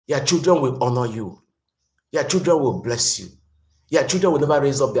Your children will honor you. Your children will bless you. Your children will never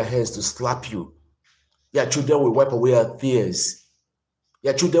raise up their hands to slap you. Your children will wipe away your tears.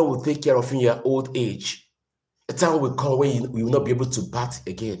 Your children will take care of you in your old age. A time will come when you will not be able to bat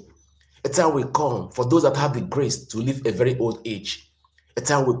again. A time will come for those that have the grace to live a very old age. A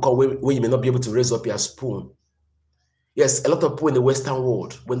time will come when you may not be able to raise up your spoon. Yes, a lot of people in the Western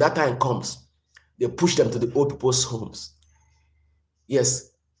world, when that time comes, they push them to the old people's homes. Yes,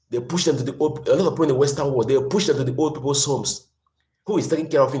 they push them to a lot of people in the Western world, they push them to the old people's homes. Who is taking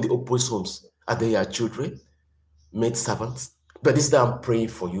care of in the old people's homes? Are they your children, maid servants? But this time I'm praying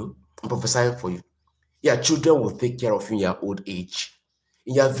for you, I'm prophesying for you. Your children will take care of you in your old age.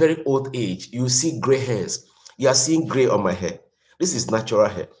 In your very old age, you see gray hairs. You are seeing gray on my hair. This is natural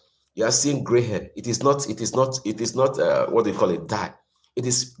hair. You are seeing gray hair. It is not what they call it, dye. It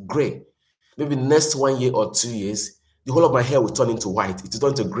is gray. Maybe next 1 year or 2 years, the whole of my hair will turn into white. It will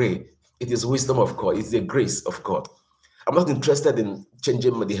turn to gray. It is wisdom of God. It's the grace of God. I'm not interested in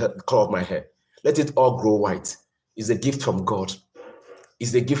changing the color of my hair. Let it all grow white. It's a gift from God.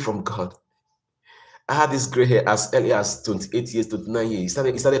 It's a gift from God. I had this gray hair as early as 28 years, 29 years.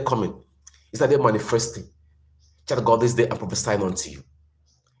 It started coming. It started manifesting. Child of God, this day I'm prophesying unto you.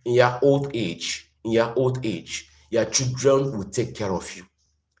 In your old age, your children will take care of you.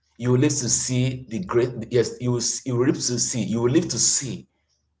 You will live to see the great, yes, you will live to see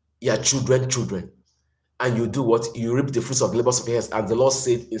your children. And you do what? You reap the fruits of the labors of your hands. And the Lord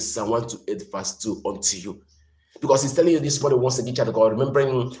said in Psalm 128 verse 2 unto you. Because he's telling you this morning once again, child of God,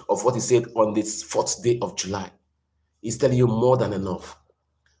 remembering of what he said on this 4th day of July. He's telling you more than enough.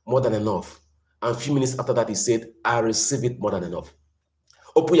 More than enough. And a few minutes after that, he said, I receive it more than enough.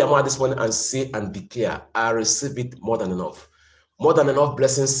 Open your mouth this morning and say and declare, I receive it more than enough. More than enough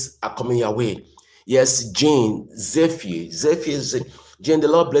blessings are coming your way. Yes, Jane, Zephyr, Jane, the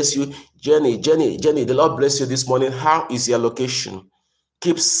Lord bless you. Jenny, the Lord bless you this morning. How is your location?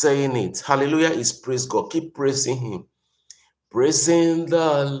 Keep saying it. Hallelujah is praise God. Keep praising him. Praising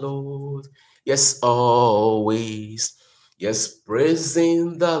the Lord. Yes, always. Yes,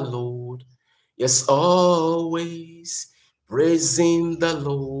 praising the Lord. Yes, always. Praising the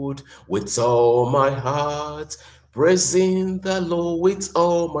Lord with all my heart. Praising the Lord with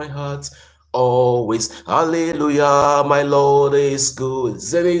all my heart. Always. Hallelujah. My Lord is good.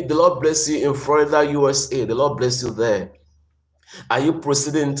 Zeni, the Lord bless you in Florida, USA. The Lord bless you there. Are you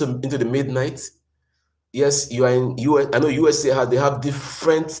proceeding into the midnight? Yes, you are in US. I know USA they have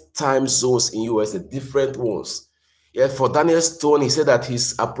different time zones in USA, different ones. Yeah, for Daniel Stone, he said that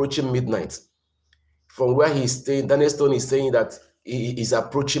he's approaching midnight. From where he's staying, Daniel Stone is saying that he is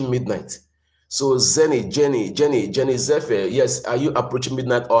approaching midnight. So Jenny, Zephyr, yes, are you approaching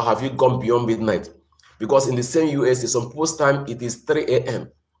midnight or have you gone beyond midnight? Because in the same USA, some post time it is 3 a.m.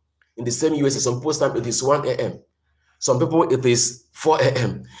 In the same USA, some post time it is 1 a.m. Some people, it is 4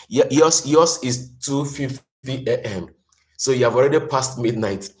 a.m. Yours is 2:50 a.m. So you have already passed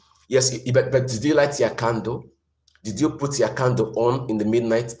midnight. Yes, but did you light your candle? Did you put your candle on in the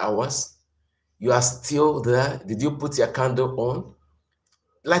midnight hours? You are still there. Did you put your candle on?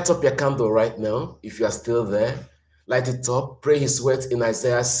 Light up your candle right now if you are still there. Light it up. Pray his words in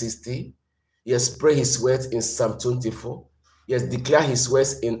Isaiah 60. Yes, pray his words in Psalm 24. Yes, declare his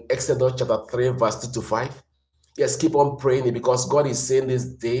words in Exodus chapter 3, verse 2 to 5. Yes, keep on praying it because God is saying this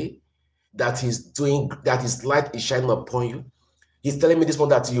day that his light is shining upon you. He's telling me this one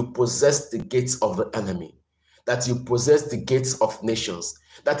that you possess the gates of the enemy, that you possess the gates of nations.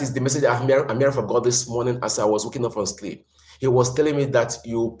 That is the message I'm hearing from God this morning as I was waking up from sleep. He was telling me that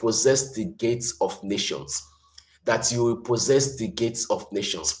you possess the gates of nations, that you possess the gates of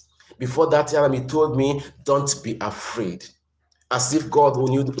nations. Before that time, he told me, don't be afraid. As if God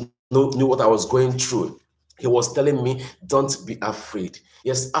knew what I was going through. He was telling me, don't be afraid.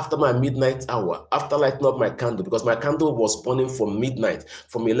 Yes, after my midnight hour, after lighting up my candle, because my candle was burning from midnight,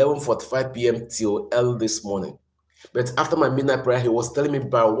 from 11:45 p.m. till early this morning. But after my midnight prayer, he was telling me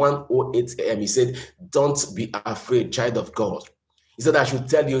by 1:08 a.m., he said, don't be afraid, child of God. He said, I should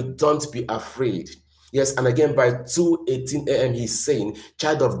tell you, don't be afraid. Yes, and again, by 2:18 a.m., he's saying,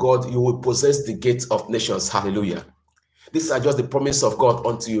 child of God, you will possess the gates of nations. Hallelujah. These are just the promise of God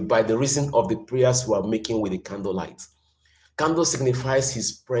unto you by the reason of the prayers we are making with the candlelight. Candle signifies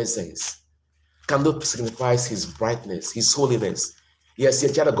his presence. Candle signifies his brightness, his holiness. Yes,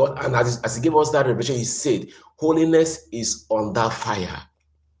 child of God, and as he gave us that revelation, he said, holiness is on that fire.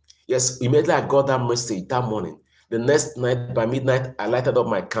 Yes, immediately I got that message that morning. The next night, by midnight, I lighted up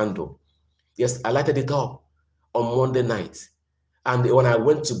my candle. Yes, I lighted it up on Monday night. And when I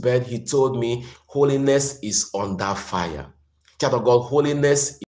went to bed, he told me, holiness is on that fire. Child of God, holiness